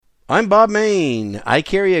I'm Bob Main. I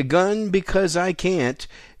carry a gun because I can't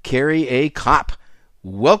carry a cop.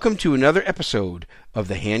 Welcome to another episode of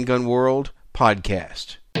the Handgun World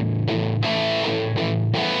Podcast.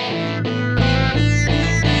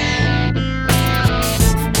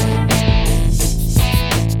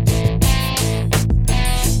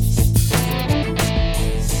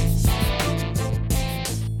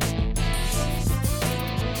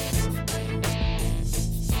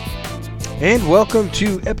 And welcome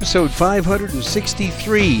to episode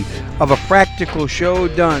 563 of a practical show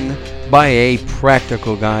done by a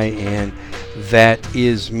practical guy, and that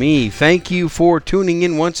is me. Thank you for tuning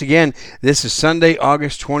in once again. This is Sunday,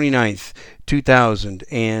 August 29th,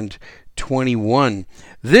 2021.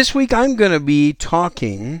 This week I'm going to be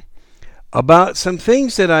talking about some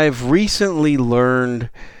things that I've recently learned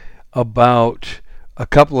about a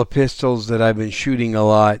couple of pistols that I've been shooting a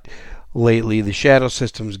lot lately, the Shadow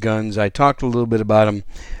Systems guns. I talked a little bit about them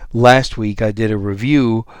last week. I did a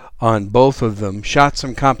review on both of them. Shot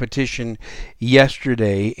some competition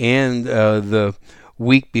yesterday and the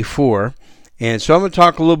week before. And so I'm going to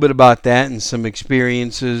talk a little bit about that and some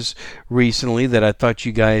experiences recently that I thought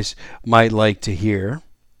you guys might like to hear.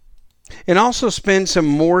 And also spend some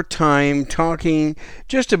more time talking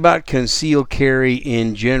just about concealed carry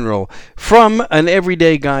in general from an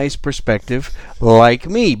everyday guy's perspective like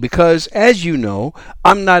me. Because as you know,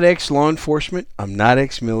 I'm not ex-law enforcement, I'm not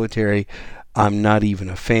ex-military, I'm not even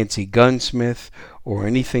a fancy gunsmith or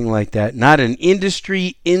anything like that. Not an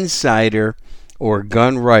industry insider or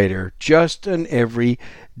gun writer, just an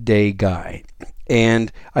everyday guy.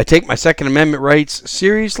 And I take my Second Amendment rights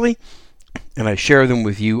seriously, and I share them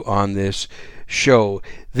with you on this show.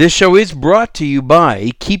 This show is brought to you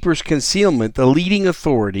by Keepers Concealment, the leading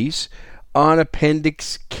authorities on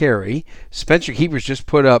appendix carry. Spencer Keepers just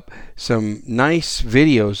put up some nice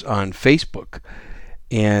videos on Facebook,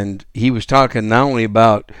 and he was talking not only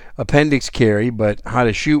about appendix carry, but how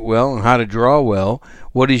to shoot well and how to draw well.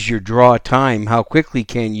 What is your draw time? How quickly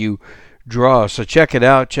can you draw? So check it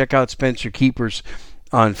out. Check out Spencer Keepers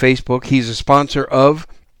on Facebook. He's a sponsor of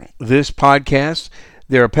this podcast.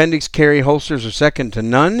 Their appendix carry holsters are second to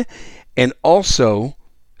none, and also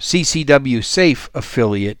CCW Safe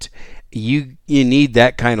affiliate. You need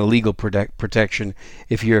that kind of legal protection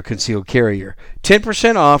if you're a concealed carrier.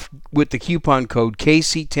 10% off with the coupon code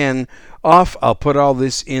KC10 off. I'll put all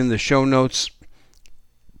this in the show notes.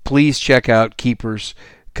 Please check out Keepers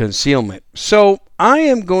Concealment. So I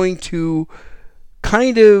am going to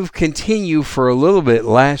kind of continue for a little bit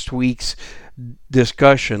last week's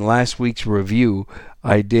discussion, last week's review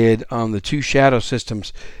I did on the two Shadow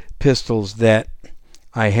Systems pistols that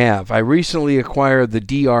I have. I recently acquired the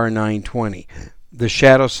DR920, the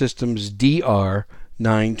Shadow Systems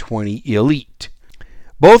DR920 Elite.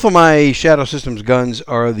 Both of my Shadow Systems guns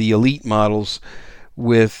are the Elite models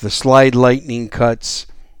with the slide lightning cuts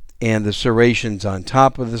and the serrations on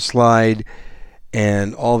top of the slide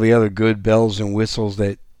and all the other good bells and whistles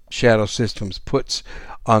that Shadow Systems puts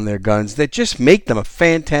on their guns that just make them a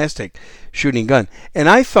fantastic shooting gun. And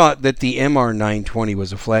I thought that the MR920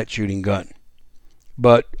 was a flat shooting gun.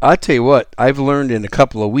 But I'll tell you what, I've learned in a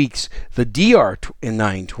couple of weeks, the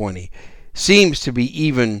DR920 seems to be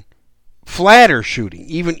even flatter shooting,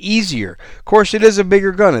 even easier. Of course, it is a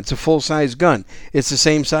bigger gun. It's a full-size gun. It's the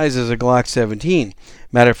same size as a Glock 17.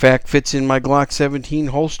 Matter of fact, fits in my Glock 17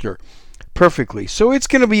 holster perfectly. So it's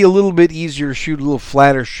going to be a little bit easier to shoot, a little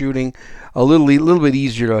flatter shooting, a little bit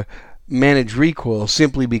easier to manage recoil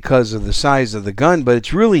simply because of the size of the gun, but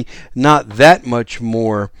it's really not that much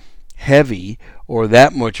more heavy or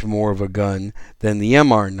that much more of a gun than the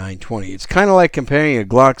MR920. It's kind of like comparing a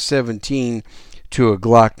Glock 17 to a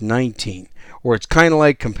Glock 19, or it's kind of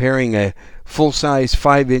like comparing a full-size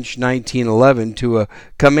 5-inch 1911 to a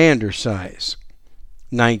commander size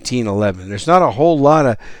 1911. There's not a whole lot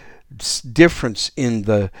of difference in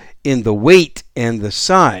the weight and the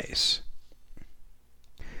size.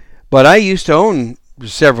 But I used to own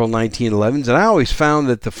several 1911s, and I always found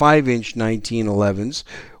that the 5-inch 1911s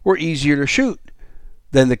were easier to shoot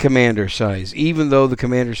than the commander size, even though the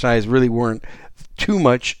commander size really weren't too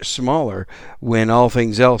much smaller when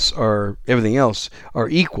everything else are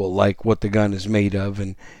equal, like what the gun is made of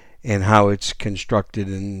and how it's constructed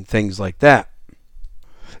and things like that.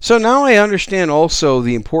 So now I understand also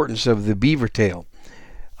the importance of the beaver tail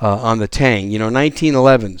on the Tang.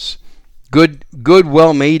 1911s. Good,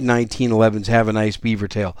 well-made 1911s have a nice beaver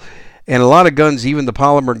tail. And a lot of guns, even the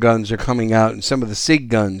polymer guns, are coming out, and some of the SIG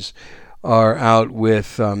guns are out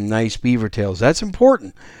with nice beaver tails. That's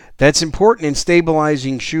important. That's important in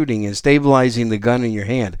stabilizing shooting and stabilizing the gun in your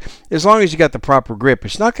hand. As long as you got the proper grip,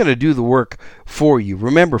 it's not going to do the work for you.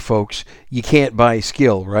 Remember, folks, you can't buy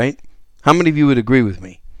skill, right? How many of you would agree with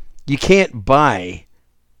me? You can't buy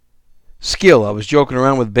skill. I was joking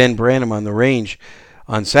around with Ben Branham on the range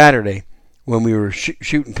on Saturday when we were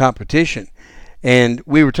shooting competition, and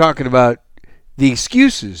we were talking about the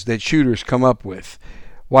excuses that shooters come up with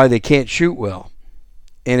why they can't shoot well.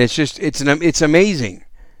 And it's amazing.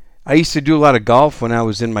 I used to do a lot of golf when I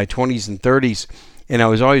was in my 20s and 30s, and I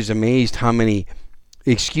was always amazed how many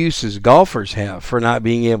excuses golfers have for not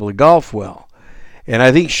being able to golf well. And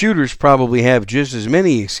I think shooters probably have just as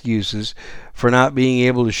many excuses for not being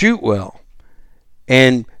able to shoot well.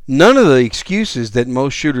 And none of the excuses that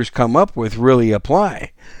most shooters come up with really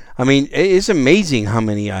apply. I mean, it's amazing how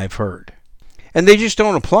many I've heard. And they just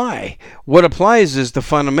don't apply. What applies is the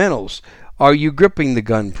fundamentals. Are you gripping the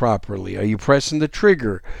gun properly? Are you pressing the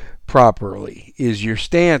trigger properly? Is your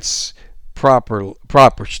stance proper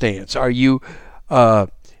stance? Are you, what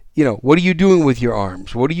are you doing with your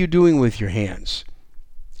arms? What are you doing with your hands?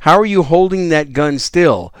 How are you holding that gun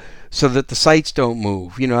still so that the sights don't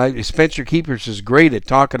move? Spencer Keepers is great at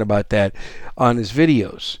talking about that on his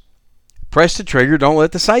videos. Press the trigger, don't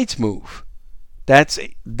let the sights move. That's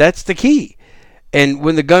the key. And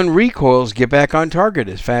when the gun recoils, get back on target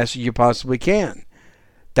as fast as you possibly can.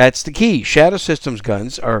 That's the key. Shadow Systems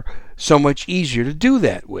guns are so much easier to do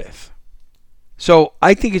that with. So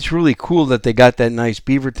I think it's really cool that they got that nice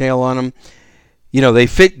beaver tail on them. They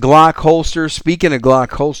fit Glock holsters. Speaking of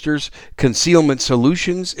Glock holsters, Concealment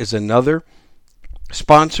Solutions is another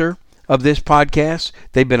sponsor of this podcast.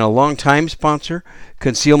 They've been a long-time sponsor,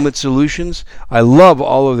 Concealment Solutions. I love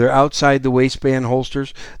all of their outside-the-waistband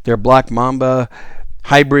holsters. Their Black Mamba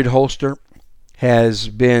hybrid holster has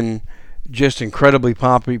been just incredibly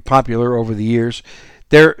popular over the years.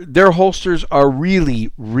 Their holsters are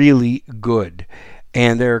really, really good,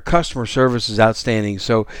 and their customer service is outstanding.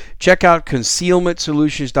 So check out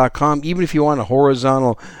concealmentsolutions.com. Even if you want a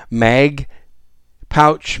horizontal mag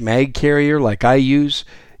carrier like I use,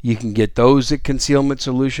 you can get those at Concealment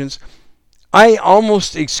Solutions. I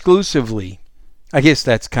almost exclusively, I guess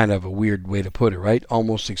that's kind of a weird way to put it, right?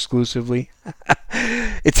 Almost exclusively.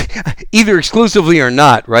 It's either exclusively or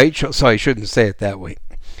not, right? So I shouldn't say it that way.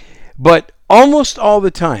 But almost all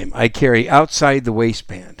the time, I carry outside the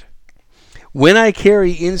waistband. When I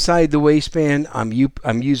carry inside the waistband, I'm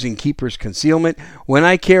using Keepers Concealment. When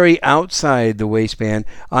I carry outside the waistband,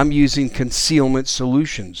 I'm using Concealment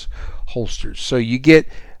Solutions holsters. So you get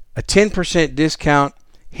a 10% discount.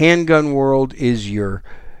 Handgun World is your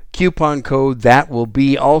coupon code. That will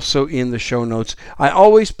be also in the show notes. I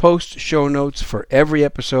always post show notes for every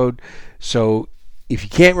episode. So if you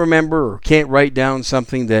can't remember or can't write down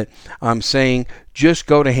something that I'm saying, just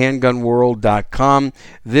go to handgunworld.com.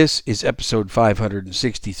 This is episode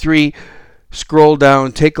 563. Scroll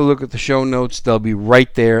down, take a look at the show notes. They'll be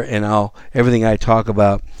right there, and everything I talk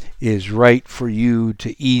about is right for you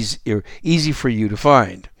to easy for you to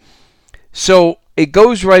find. So it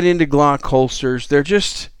goes right into Glock holsters. They're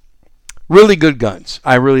just really good guns.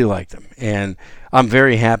 I really like them, and I'm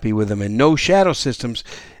very happy with them. And No Shadow Systems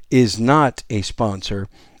is not a sponsor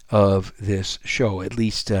of this show, at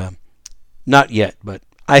least not yet. But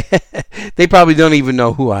they probably don't even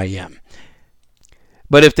know who I am.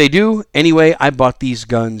 But if they do, anyway, I bought these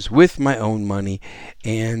guns with my own money,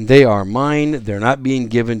 and they are mine. They're not being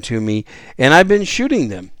given to me, and I've been shooting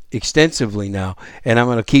them extensively now, and I'm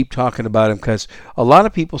going to keep talking about them because a lot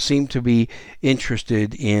of people seem to be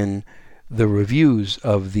interested in the reviews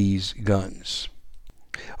of these guns.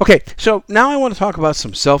 Okay, so now I want to talk about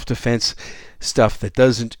some self-defense stuff that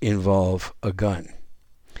doesn't involve a gun,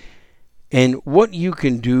 and what you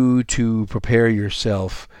can do to prepare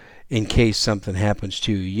yourself in case something happens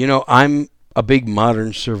to you. I'm a big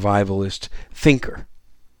modern survivalist thinker.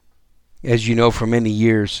 As you know, for many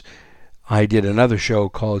years, I did another show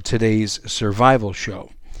called Today's Survival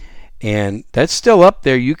Show. And that's still up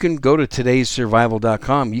there. You can go to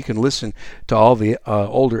todayssurvival.com. You can listen to all the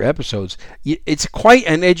older episodes. It's quite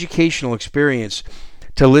an educational experience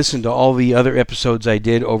to listen to all the other episodes I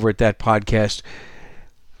did over at that podcast.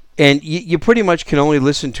 And you pretty much can only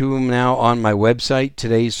listen to them now on my website,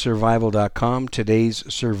 todayssurvival.com,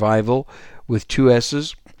 todayssurvival with 2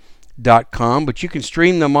 S's. .com, but you can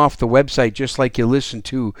stream them off the website just like you listen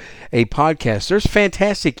to a podcast. There's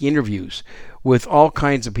fantastic interviews with all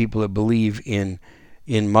kinds of people that believe in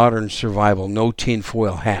modern survival, no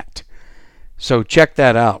tinfoil hat. So check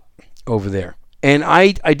that out over there. And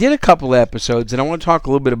I did a couple of episodes, and I want to talk a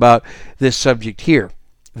little bit about this subject here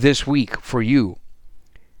this week for you.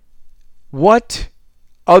 What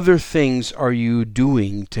other things are you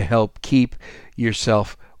doing to help keep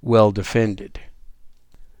yourself well defended?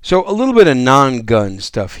 So a little bit of non-gun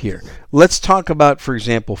stuff here. Let's talk about, for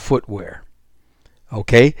example, footwear.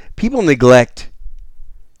 Okay? People neglect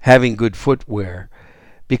having good footwear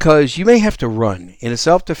because you may have to run. In a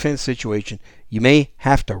self-defense situation, you may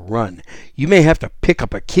have to run. You may have to pick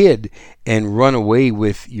up a kid and run away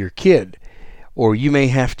with your kid. Or you may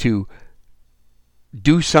have to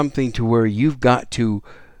do something to where you've got to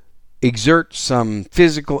exert some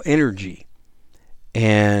physical energy.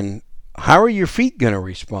 And how are your feet going to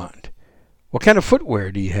respond? What kind of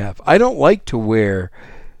footwear do you have? I don't like to wear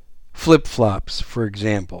flip-flops, for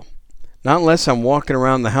example. Not unless I'm walking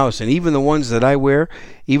around the house. And even the ones that I wear,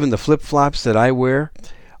 even the flip-flops that I wear,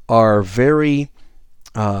 are very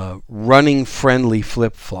running-friendly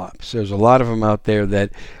flip-flops. There's a lot of them out there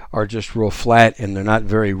that are just real flat and they're not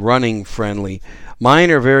very running-friendly.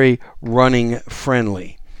 Mine are very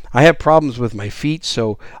running-friendly. I have problems with my feet,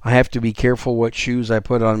 so I have to be careful what shoes I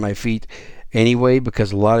put on my feet anyway,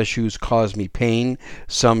 because a lot of shoes cause me pain.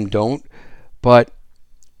 Some don't. But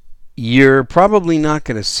you're probably not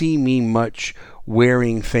going to see me much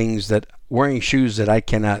wearing shoes that I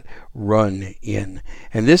cannot run in.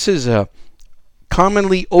 And this is a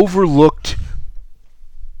commonly overlooked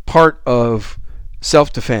part of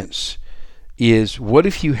self-defense, is what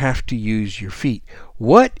if you have to use your feet?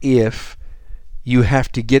 What if you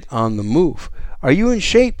have to get on the move? Are you in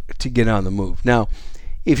shape to get on the move? Now,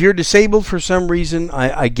 if you're disabled for some reason,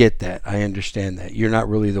 I get that. I understand that. You're not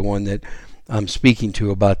really the one that I'm speaking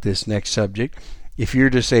to about this next subject. If you're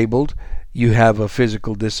disabled, you have a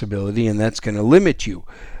physical disability, and that's going to limit you.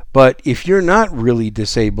 But if you're not really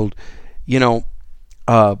disabled,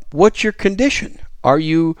 what's your condition? Are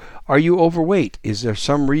you overweight? Is there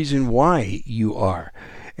some reason why you are?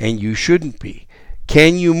 And you shouldn't be.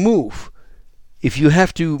 Can you move? If you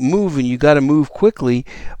have to move and you got to move quickly,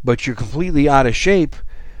 but you're completely out of shape,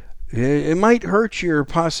 it might hurt your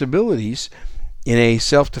possibilities in a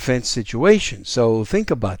self-defense situation. So think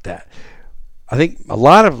about that. I think a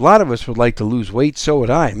lot of us would like to lose weight. So would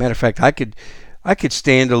I. Matter of fact, I could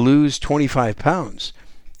stand to lose 25 pounds,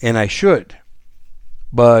 and I should.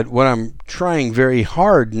 But what I'm trying very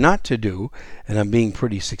hard not to do, and I'm being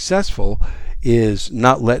pretty successful, is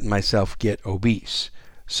not letting myself get obese,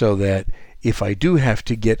 so that if I do have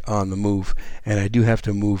to get on the move and I do have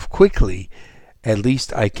to move quickly, at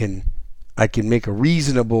least I can make a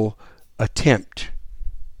reasonable attempt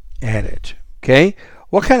at it. Okay?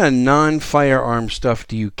 What kind of non-firearm stuff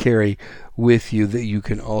do you carry with you that you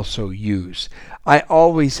can also use? I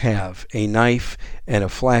always have a knife and a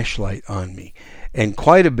flashlight on me. And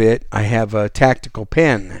quite a bit, I have a tactical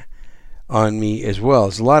pen on me as well.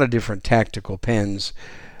 There's a lot of different tactical pens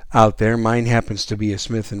out there. Mine happens to be a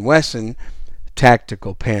Smith & Wesson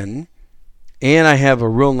tactical pen. And I have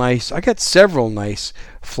I got several nice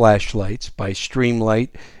flashlights by Streamlight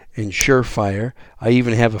and Surefire. I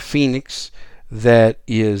even have a Phoenix that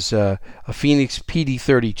is a Phoenix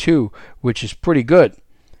PD32, which is pretty good.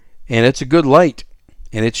 And it's a good light.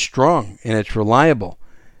 And it's strong. And it's reliable.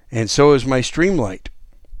 And so is my Streamlight.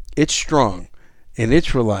 It's strong. And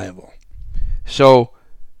it's reliable. So,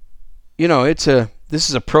 this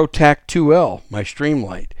is a ProTac 2L, my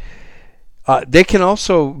Streamlight. They can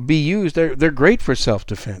also be used. They're great for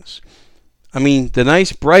self-defense. I mean, the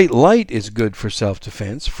nice bright light is good for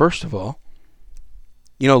self-defense, first of all.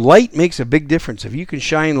 Light makes a big difference. If you can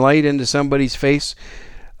shine light into somebody's face,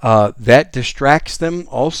 that distracts them.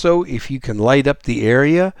 Also, if you can light up the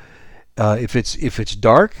area, if it's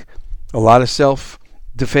dark, a lot of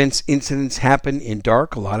self-defense incidents happen in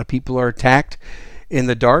dark. A lot of people are attacked in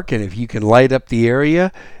the dark, and if you can light up the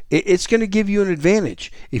area, it's going to give you an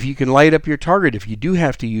advantage. If you can light up your target, if you do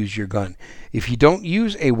have to use your gun, if you don't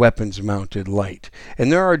use a weapons-mounted light.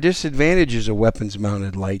 And there are disadvantages of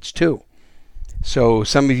weapons-mounted lights too. So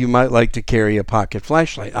some of you might like to carry a pocket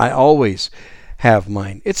flashlight. I always have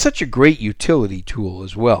mine. It's such a great utility tool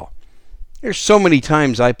as well. There's so many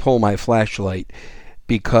times I pull my flashlight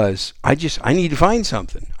because I need to find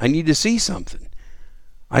something. I need to see something.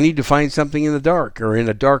 I need to find something in the dark or in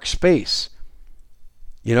a dark space.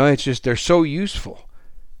 It's just they're so useful.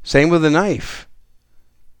 Same with a knife.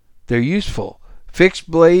 They're useful. Fixed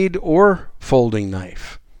blade or folding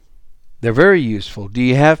knife. They're very useful. Do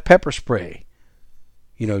you have pepper spray?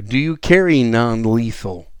 Do you carry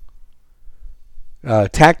non-lethal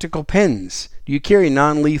tactical pens? Do you carry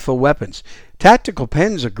non-lethal weapons? Tactical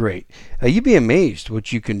pens are great. You'd be amazed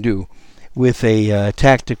what you can do with a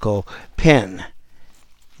tactical pen.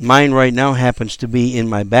 Mine right now happens to be in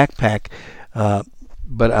my backpack,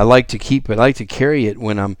 but I like to keep it. I like to carry it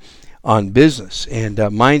when I'm on business, and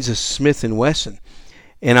mine's a Smith & Wesson.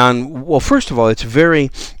 And first of all,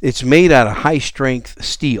 it's made out of high strength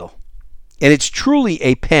steel, and it's truly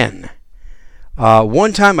a pen.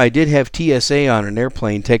 One time I did have TSA on an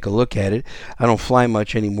airplane take a look at it. I don't fly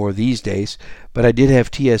much anymore these days, but I did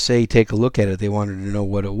have TSA take a look at it. They wanted to know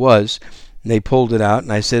what it was, and they pulled it out,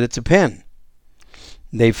 and I said, it's a pen.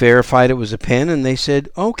 They verified it was a pen, and they said,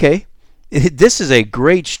 okay. This is a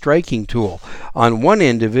great striking tool. On one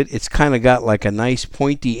end of it, it's kind of got like a nice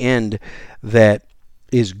pointy end that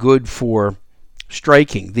is good for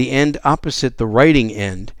striking. The end opposite the writing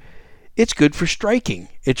end, it's good for striking.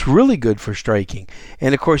 It's really good for striking.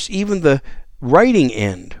 And of course, even the writing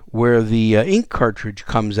end where the ink cartridge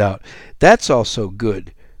comes out, that's also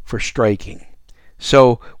good for striking.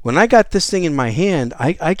 So when I got this thing in my hand,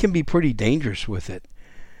 I can be pretty dangerous with it.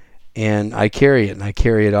 And I carry it, and I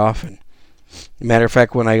carry it often. Matter of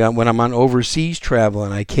fact, when I'm on overseas travel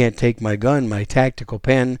and I can't take my gun, my tactical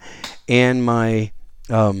pen and my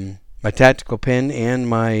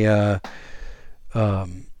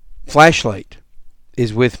flashlight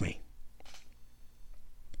is with me.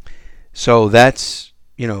 So that's,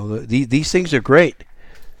 these things are great.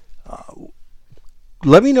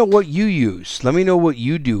 Let me know what you use. Let me know what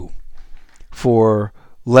you do for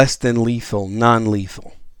less than lethal,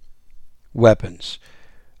 non-lethal weapons.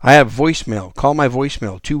 I have voicemail. Call my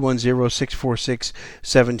voicemail,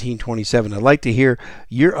 210-646-1727. I'd like to hear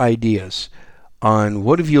your ideas on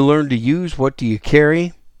what have you learned to use, what do you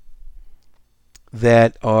carry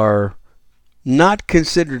that are not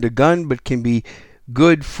considered a gun but can be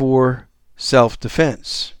good for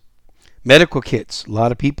self-defense. Medical kits. A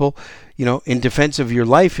lot of people, in defense of your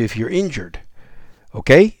life if you're injured.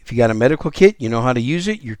 Okay? If you got a medical kit, you know how to use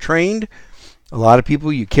it, you're trained. A lot of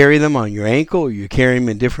people, you carry them on your ankle, or you carry them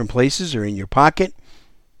in different places or in your pocket.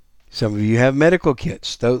 Some of you have medical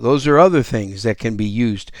kits. Those are other things that can be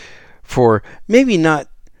used for maybe not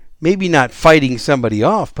fighting somebody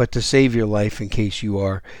off, but to save your life in case you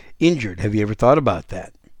are injured. Have you ever thought about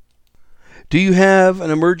that? Do you have an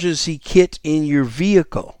emergency kit in your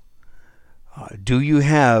vehicle? Do you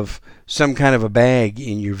have some kind of a bag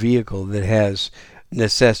in your vehicle that has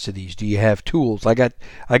necessities? Do you have tools? I got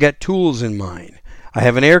tools in mine. I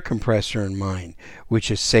have an air compressor in mine, which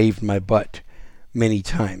has saved my butt many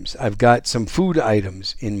times. I've got some food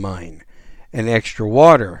items in mine, and extra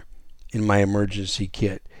water in my emergency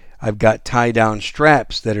kit. I've got tie-down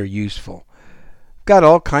straps that are useful. I've got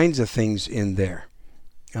all kinds of things in there.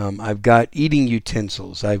 I've got eating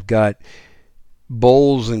utensils. I've got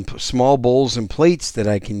bowls and small bowls and plates that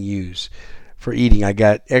I can use for eating. I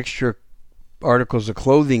got extra articles of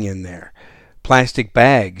clothing in there, plastic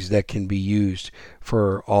bags that can be used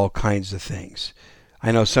for all kinds of things.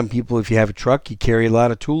 I know some people, if you have a truck, you carry a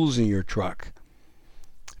lot of tools in your truck.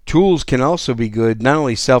 Tools can also be good, not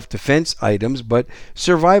only self-defense items, but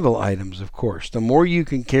survival items, of course. The more you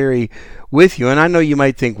can carry with you, and I know you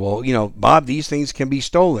might think, well, Bob, these things can be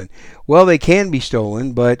stolen. Well, they can be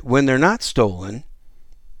stolen, but when they're not stolen,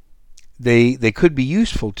 they could be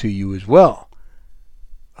useful to you as well.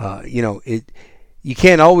 You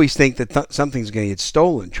can't always think that something's going to get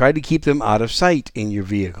stolen. Try to keep them out of sight in your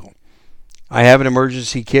vehicle. I have an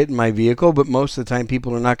emergency kit in my vehicle, but most of the time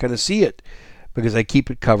people are not going to see it because I keep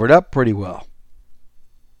it covered up pretty well.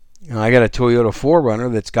 I got a Toyota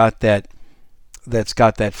 4Runner that's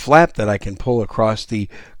got that flap that I can pull across the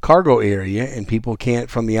cargo area, and people can't,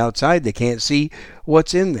 from the outside, they can't see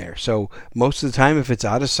what's in there. So most of the time, if it's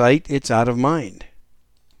out of sight, it's out of mind.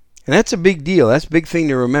 And that's a big deal. That's a big thing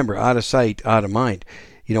to remember, out of sight, out of mind.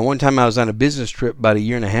 One time I was on a business trip about a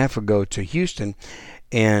year and a half ago to Houston,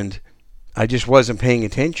 and I just wasn't paying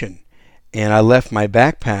attention. And I left my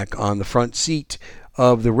backpack on the front seat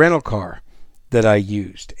of the rental car that I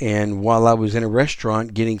used. And while I was in a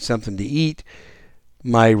restaurant getting something to eat,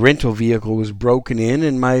 my rental vehicle was broken in,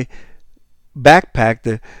 and my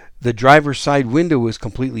backpack, the driver's side window was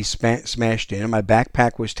completely smashed in, and my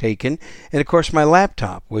backpack was taken. And, of course, my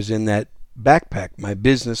laptop was in that backpack, my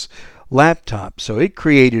business laptop. So it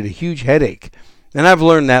created a huge headache. And I've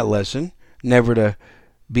learned that lesson, never to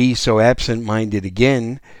be so absent-minded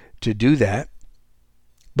again to do that.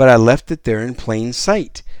 But I left it there in plain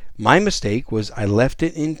sight. My mistake was I left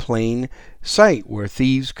it in plain sight where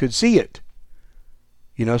thieves could see it.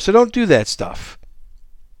 So don't do that stuff.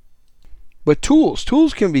 But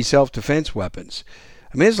tools can be self-defense weapons.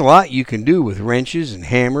 There's a lot you can do with wrenches and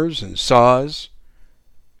hammers and saws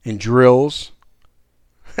and drills.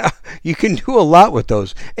 You can do a lot with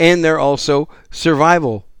those. And they're also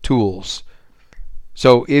survival tools.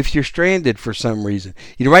 So if you're stranded for some reason,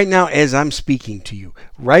 right now as I'm speaking to you,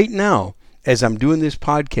 right now as I'm doing this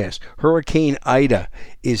podcast, Hurricane Ida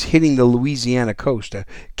is hitting the Louisiana coast, a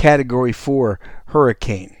Category 4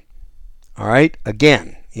 hurricane. All right?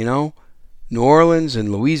 Again, New Orleans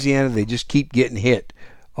and Louisiana, they just keep getting hit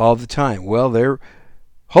all the time. Well,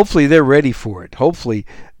 hopefully they're ready for it. Hopefully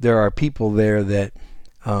there are people there that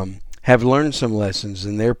have learned some lessons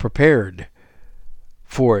and they're prepared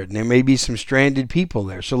for it. And there may be some stranded people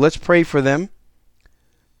there. So let's pray for them.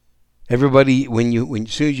 Everybody,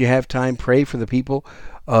 as soon as you have time, pray for the people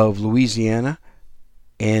of Louisiana.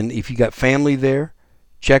 And if you got family there,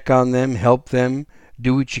 check on them, help them,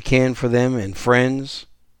 do what you can for them and friends.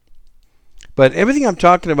 But everything I'm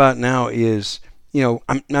talking about now is, I'm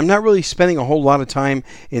not really spending a whole lot of time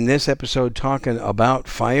in this episode talking about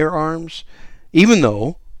firearms, even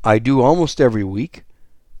though I do almost every week.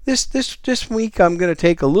 This week I'm going to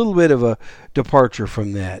take a little bit of a departure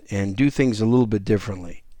from that and do things a little bit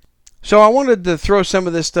differently. So I wanted to throw some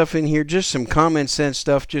of this stuff in here, just some common sense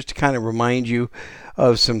stuff, just to kind of remind you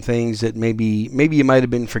of some things that maybe you might have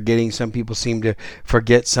been forgetting. Some people seem to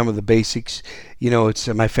forget some of the basics. It's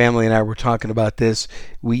my family and I were talking about this.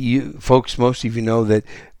 Folks, most of you know that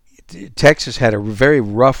Texas had a very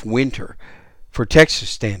rough winter for Texas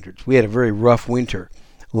standards. We had a very rough winter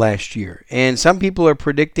last year, and some people are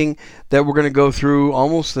predicting that we're going to go through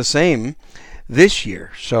almost the same this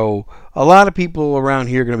year. So a lot of people around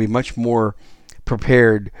here are going to be much more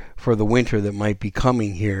prepared for the winter that might be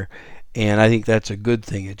coming here, and I think that's a good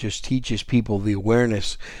thing. It just teaches people the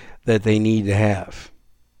awareness that they need to have.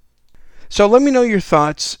 So let me know your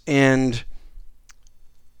thoughts, and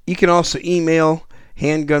you can also email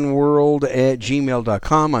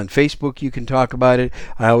handgunworld@gmail.com. On Facebook you can talk about it.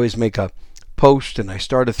 I always make a post and I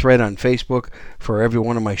start a thread on Facebook for every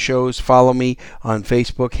one of my shows. Follow me on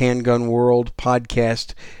Facebook, Handgun World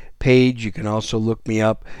podcast page. You can also look me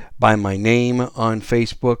up by my name on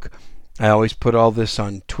Facebook. I always put all this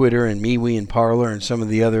on Twitter and MeWe and Parler and some of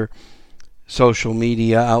the other social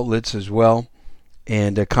media outlets as well.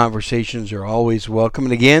 And conversations are always welcome.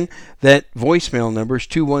 And again, that voicemail number is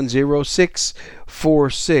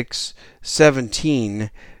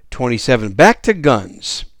 210-646-1727. Back to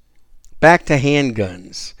guns. Back to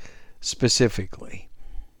handguns specifically.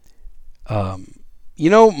 My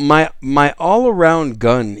all-around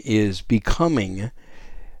gun is becoming,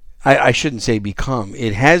 I shouldn't say become,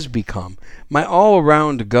 it has become, my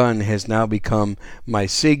all-around gun has now become my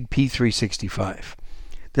SIG P365.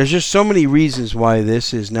 There's just so many reasons why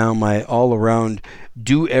this is now my all-around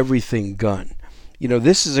do-everything gun.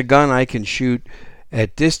 This is a gun I can shoot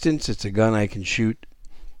at distance. It's a gun I can shoot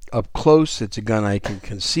up close. It's a gun I can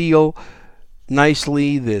conceal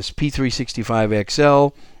nicely. This P365 XL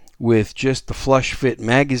with just the flush fit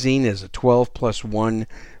magazine as a 12+1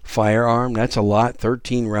 firearm. That's a lot.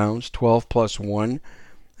 13 rounds, 12+1.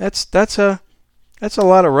 That's a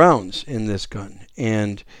lot of rounds in this gun,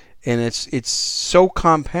 and it's so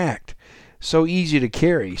compact, so easy to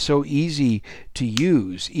carry, so easy to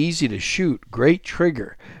use, easy to shoot, great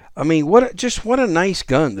trigger. I mean, what a nice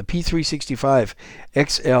gun, the P365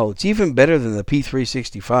 XL. It's even better than the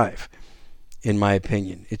P365, in my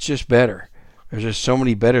opinion. It's just better. There's just so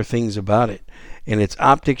many better things about it, and it's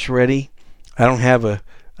optics ready. I don't have a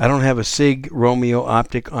SIG Romeo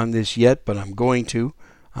optic on this yet, but I'm going to.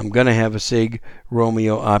 I'm going to have a SIG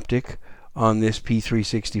Romeo optic on this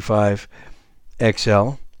P365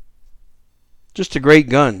 XL. Just a great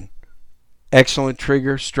gun. Excellent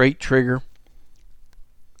trigger, straight trigger.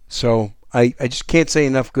 So I just can't say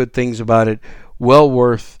enough good things about it. Well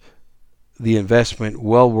worth the investment,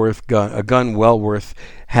 a gun well worth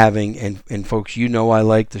having. And folks, I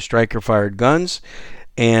like the striker fired guns,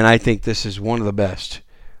 and I think this is one of the best.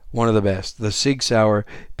 The Sig Sauer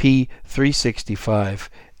P365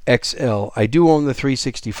 XL. I do own the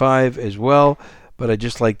 365 as well, but I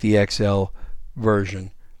just like the XL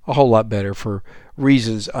version a whole lot better for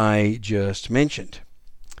reasons I just mentioned.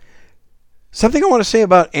 Something I want to say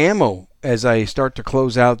about ammo as I start to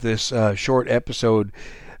close out this short episode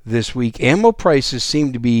this week. Ammo prices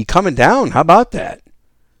seem to be coming down. How about that?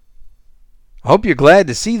 I hope you're glad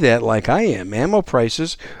to see that like I am. Ammo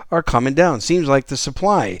prices are coming down. Seems like the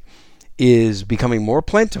supply is becoming more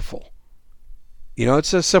plentiful.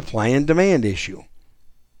 It's a supply and demand issue.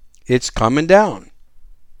 It's coming down.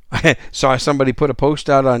 I saw somebody put a post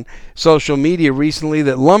out on social media recently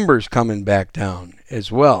that lumber's coming back down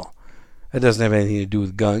as well. That doesn't have anything to do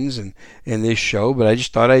with guns and this show, but I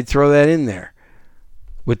just thought I'd throw that in there.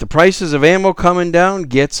 With the prices of ammo coming down,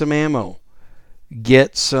 get some ammo.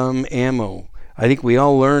 Get some ammo. I think we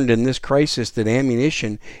all learned in this crisis that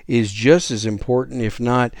ammunition is just as important, if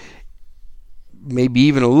not maybe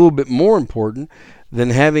even a little bit more important than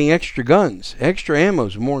having extra guns. Extra ammo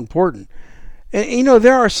is more important. And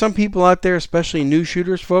there are some people out there, especially new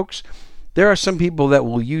shooters, folks, there are some people that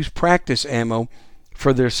will use practice ammo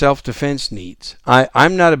for their self-defense needs.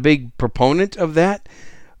 I'm not a big proponent of that,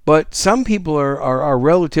 but some people are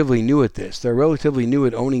relatively new at this. They're relatively new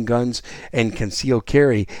at owning guns and concealed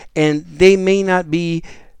carry, and they may not be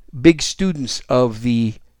big students of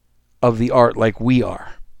the art like we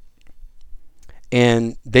are.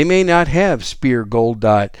 And they may not have Speer Gold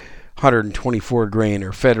Dot 124 grain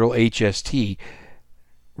or Federal HST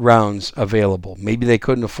rounds available. Maybe they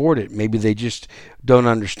couldn't afford it. Maybe they just don't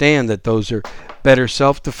understand that those are better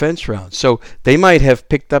self-defense rounds. So they might have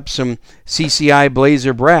picked up some CCI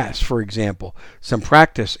Blazer Brass, for example, some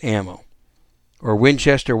practice ammo, or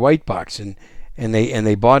Winchester White Box, and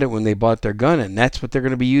they bought it when they bought their gun, and that's what they're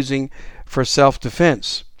going to be using for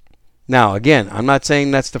self-defense. Now, again, I'm not saying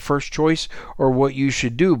that's the first choice or what you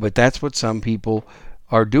should do, but that's what some people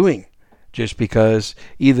are doing, just because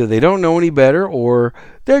either they don't know any better or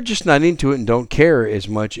they're just not into it and don't care as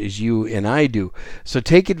much as you and I do. So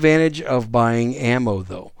take advantage of buying ammo,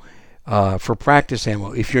 though, for practice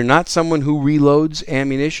ammo. If you're not someone who reloads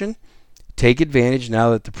ammunition, take advantage now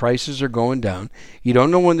that the prices are going down. You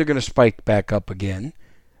don't know when they're going to spike back up again.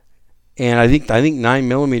 And I think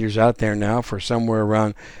 9mm out there now for somewhere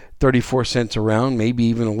around 34 cents a round, maybe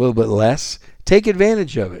even a little bit less. Take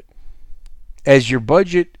advantage of it. As your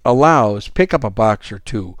budget allows, pick up a box or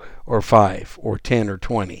 2 or 5 or 10 or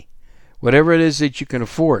 20, whatever it is that you can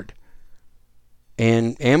afford.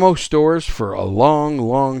 And ammo stores for a long,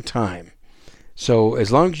 long time. So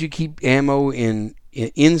as long as you keep ammo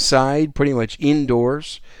inside, pretty much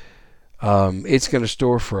indoors, it's going to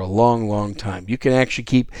store for a long, long time. You can actually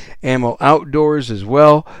keep ammo outdoors as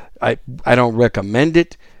well. I don't recommend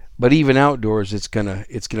it. But even outdoors, it's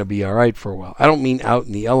gonna be all right for a while. I don't mean out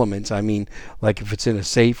in the elements. I mean like if it's in a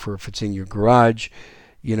safe or if it's in your garage,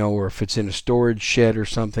 or if it's in a storage shed or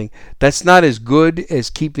something. That's not as good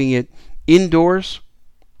as keeping it indoors.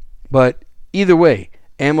 But either way,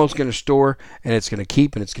 ammo's going to store and it's going to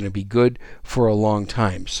keep and it's going to be good for a long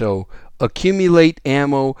time. So accumulate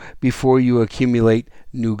ammo before you accumulate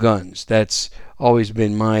new guns. That's always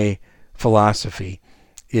been my philosophy: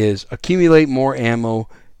 is accumulate more ammo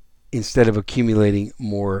instead of accumulating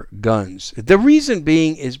more guns. The reason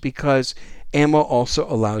being is because ammo also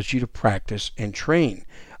allows you to practice and train.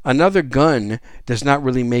 Another gun does not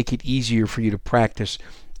really make it easier for you to practice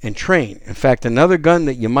and train. In fact, another gun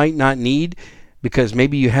that you might not need because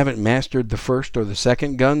maybe you haven't mastered the first or the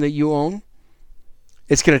second gun that you own,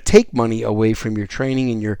 it's going to take money away from your training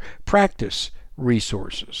and your practice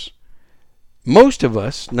resources. Most of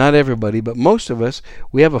us, not everybody, but most of us,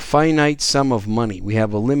 we have a finite sum of money. We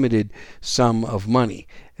have a limited sum of money.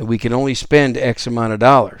 And we can only spend X amount of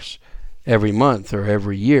dollars every month or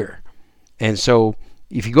every year. And so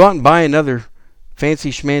if you go out and buy another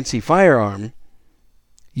fancy schmancy firearm,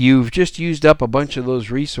 you've just used up a bunch of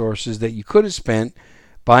those resources that you could have spent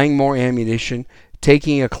buying more ammunition,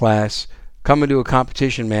 taking a class, coming to a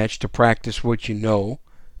competition match to practice what you know,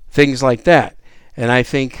 things like that. And I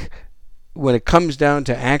think when it comes down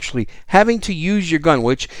to actually having to use your gun,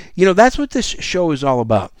 which, that's what this show is all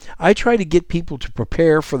about. I try to get people to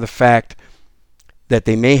prepare for the fact that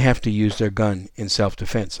they may have to use their gun in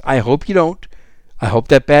self-defense. I hope you don't. I hope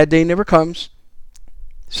that bad day never comes.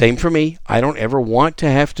 Same for me. I don't ever want to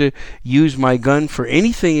have to use my gun for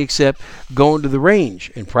anything except going to the range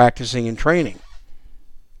and practicing and training.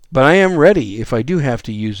 But I am ready if I do have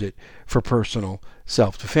to use it for personal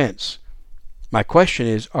self-defense. My question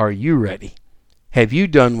is, are you ready? Have you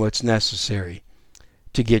done what's necessary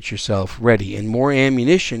to get yourself ready? And more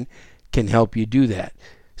ammunition can help you do that.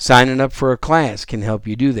 Signing up for a class can help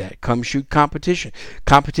you do that. Come shoot competition.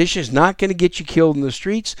 Competition is not going to get you killed in the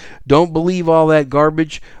streets. Don't believe all that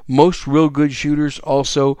garbage. Most real good shooters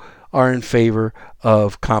also are in favor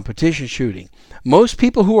of competition shooting. Most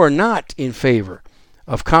people who are not in favor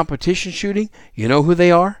of competition shooting, you know who they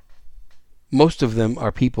are? Most of them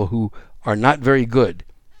are people who are not very good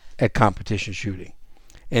at competition shooting.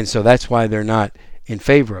 And so that's why they're not in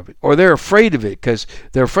favor of it. Or they're afraid of it because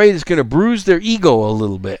they're afraid it's going to bruise their ego a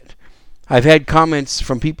little bit. I've had comments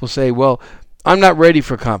from people say, well, I'm not ready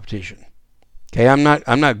for competition. Okay, I'm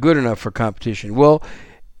not good enough for competition. Well,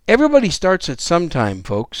 everybody starts at some time,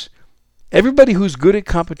 folks. Everybody who's good at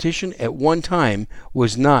competition at one time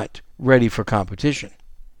was not ready for competition.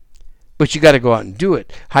 But you got to go out and do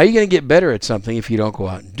it. How are you going to get better at something if you don't go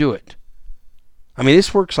out and do it? I mean,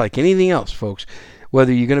 this works like anything else, folks.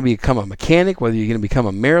 whether you're going to become a mechanic, whether you're going to become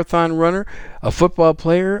a marathon runner, a football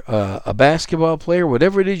player, a basketball player,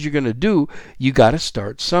 whatever it is you're going to do, you got to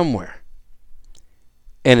start somewhere.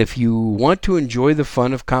 And if you want to enjoy the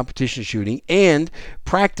fun of competition shooting and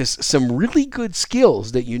practice some really good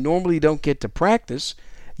skills that you normally don't get to practice,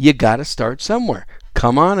 you got to start somewhere.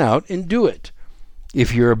 Come on out and do it.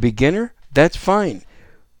 If you're a beginner, that's fine.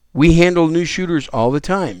 We handle new shooters all the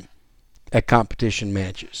time at competition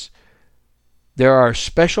matches. There are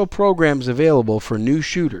special programs available for new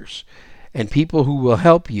shooters and people who will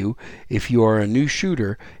help you, if you are a new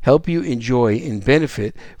shooter, help you enjoy and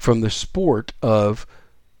benefit from the sport of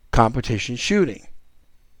competition shooting.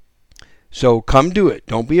 So come do it.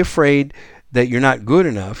 Don't be afraid that you're not good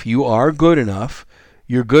enough. You are good enough.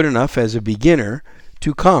 You're good enough as a beginner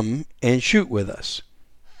to come and shoot with us.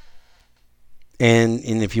 And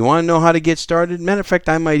if you want to know how to get started, matter of fact,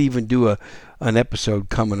 I might even do an episode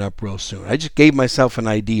coming up real soon. I just gave myself an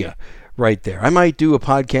idea right there. I might do a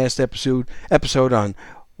podcast episode on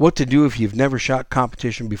what to do if you've never shot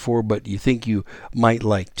competition before, but you think you might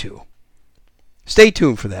like to. Stay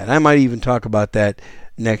tuned for that. I might even talk about that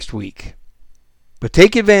next week. But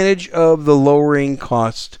take advantage of the lowering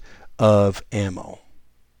cost of ammo.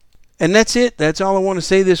 And that's it. That's all I want to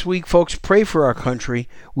say this week, folks. Pray for our country.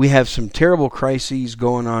 We have some terrible crises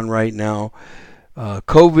going on right now.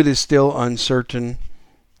 COVID is still uncertain.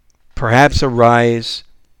 Perhaps a rise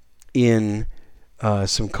in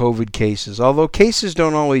some COVID cases. Although cases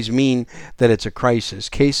don't always mean that it's a crisis.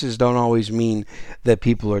 Cases don't always mean that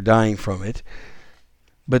people are dying from it.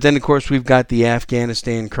 But then, of course, we've got the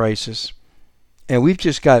Afghanistan crisis. And we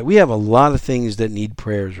have a lot of things that need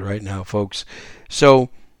prayers right now, folks. So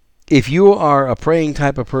if you are a praying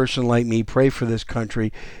type of person like me, pray for this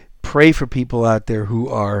country. Pray for people out there who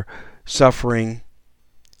are suffering.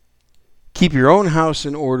 Keep your own house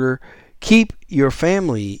in order. Keep your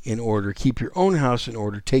family in order. Keep your own house in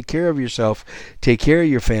order. Take care of yourself. Take care of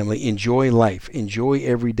your family. Enjoy life. Enjoy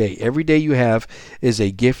every day. Every day you have is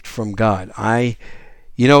a gift from God.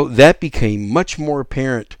 That became much more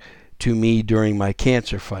apparent to me during my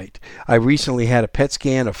cancer fight. I recently had a PET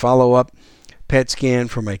scan, a follow-up PET scan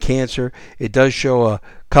for my cancer. It does show a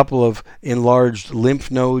couple of enlarged lymph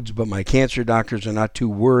nodes, but my cancer doctors are not too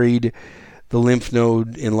worried. The lymph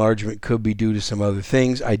node enlargement could be due to some other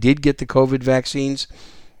things. I did get the COVID vaccines.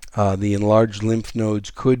 The enlarged lymph nodes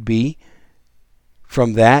could be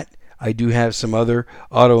from that. I do have some other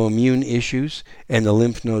autoimmune issues, and the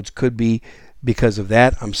lymph nodes could be because of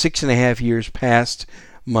that. I'm 6.5 years past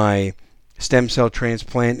my stem cell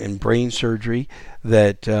transplant and brain surgery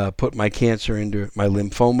that put my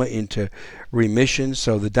lymphoma into remission.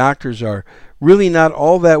 So the doctors are really not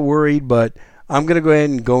all that worried, but I'm going to go ahead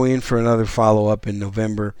and go in for another follow-up in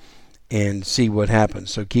November and see what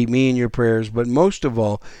happens. So keep me in your prayers, but most of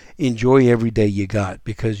all, enjoy every day you got,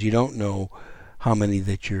 because you don't know how many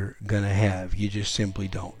that you're going to have. You just simply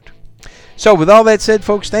don't. So with all that said,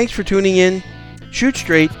 folks, thanks for tuning in. Shoot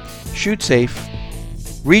straight, shoot safe,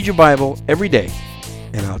 read your Bible every day,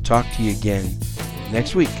 and I'll talk to you again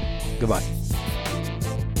next week. Goodbye.